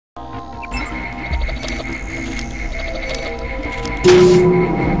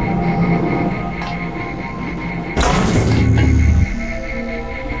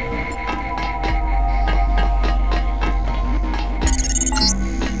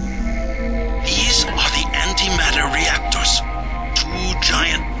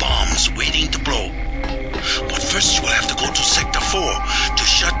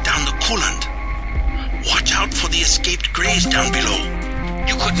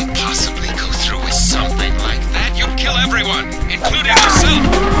kill everyone, including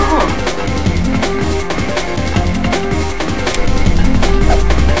yourself!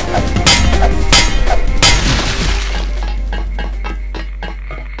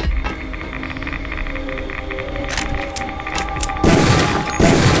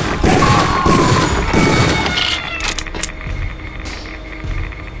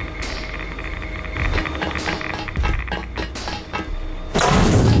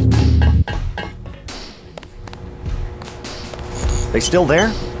 They still there?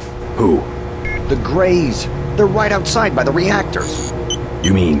 Who? The Greys. They're right outside by the reactors.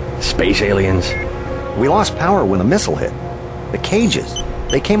 You mean space aliens? We lost power when the missile hit. The cages,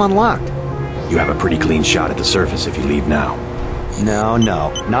 they came unlocked. You have a pretty clean shot at the surface if you leave now. No,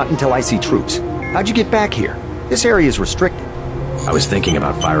 not until I see troops. How'd you get back here? This area is restricted. I was thinking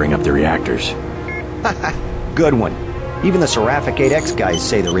about firing up the reactors. Good one. Even the Seraphic 8X guys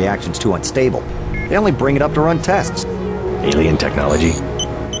say the reaction's too unstable. They only bring it up to run tests. Alien technology?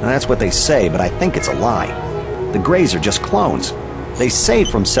 That's what they say, but I think it's a lie. The Greys are just clones. They say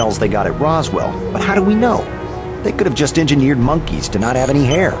from cells they got at Roswell, but how do we know? They could have just engineered monkeys to not have any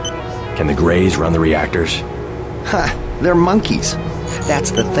hair. Can the Greys run the reactors? They're monkeys.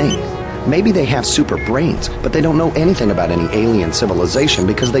 That's the thing. Maybe they have super brains, but they don't know anything about any alien civilization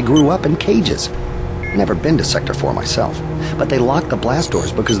because they grew up in cages. Never been to Sector 4 myself, but they locked the blast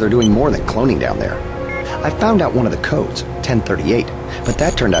doors because they're doing more than cloning down there. I found out one of the codes, 1038, but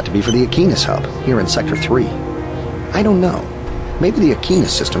that turned out to be for the Aquinas hub, here in Sector 3. I don't know. Maybe the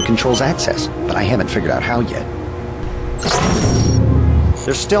Aquinas system controls access, but I haven't figured out how yet.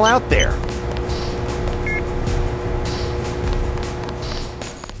 They're still out there.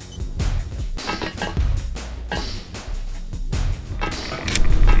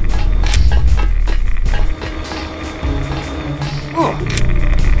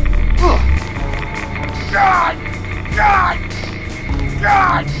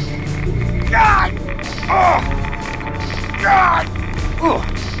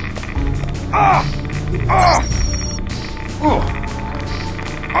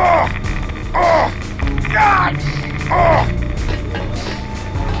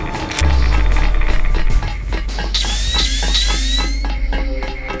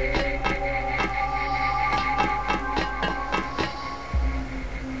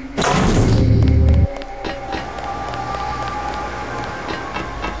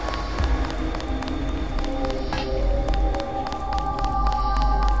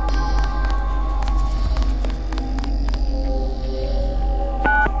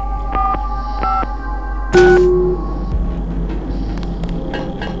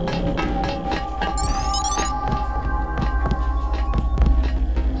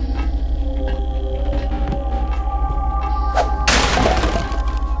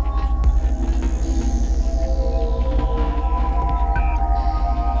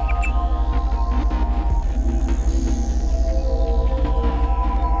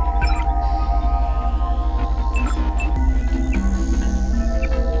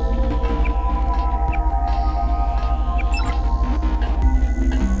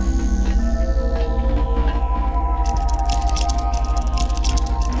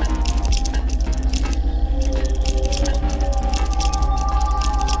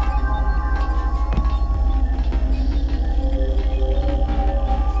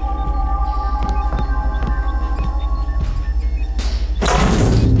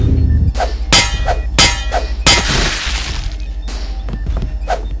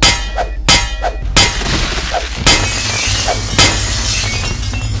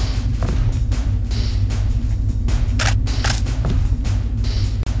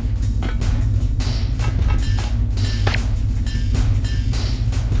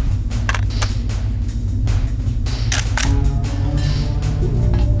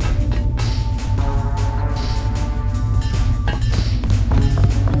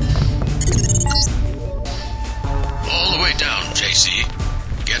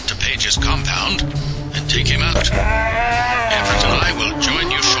 Compound and take him out. Everett and I will join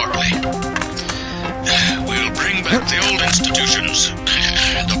you shortly. We'll bring back the old institutions,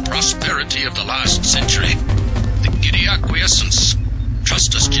 the prosperity of the last century, the giddy acquiescence.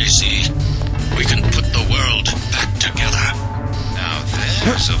 Trust us, JC. We can put the world back together. Now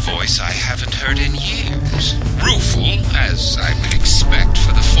there's a voice I haven't heard in years. Rueful, as I would expect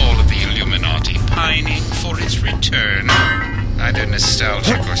for the fall of the Illuminati, pining for its return. Neither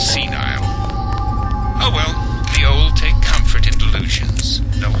nostalgic or senile. Oh well, the old take comfort in delusions.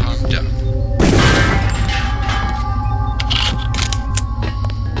 No harm done.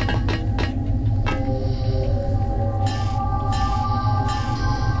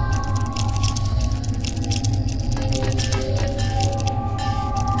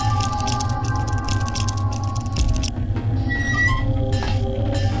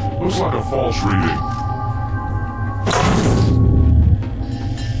 Pulse reading.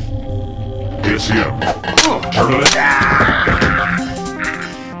 It's him. Turn it.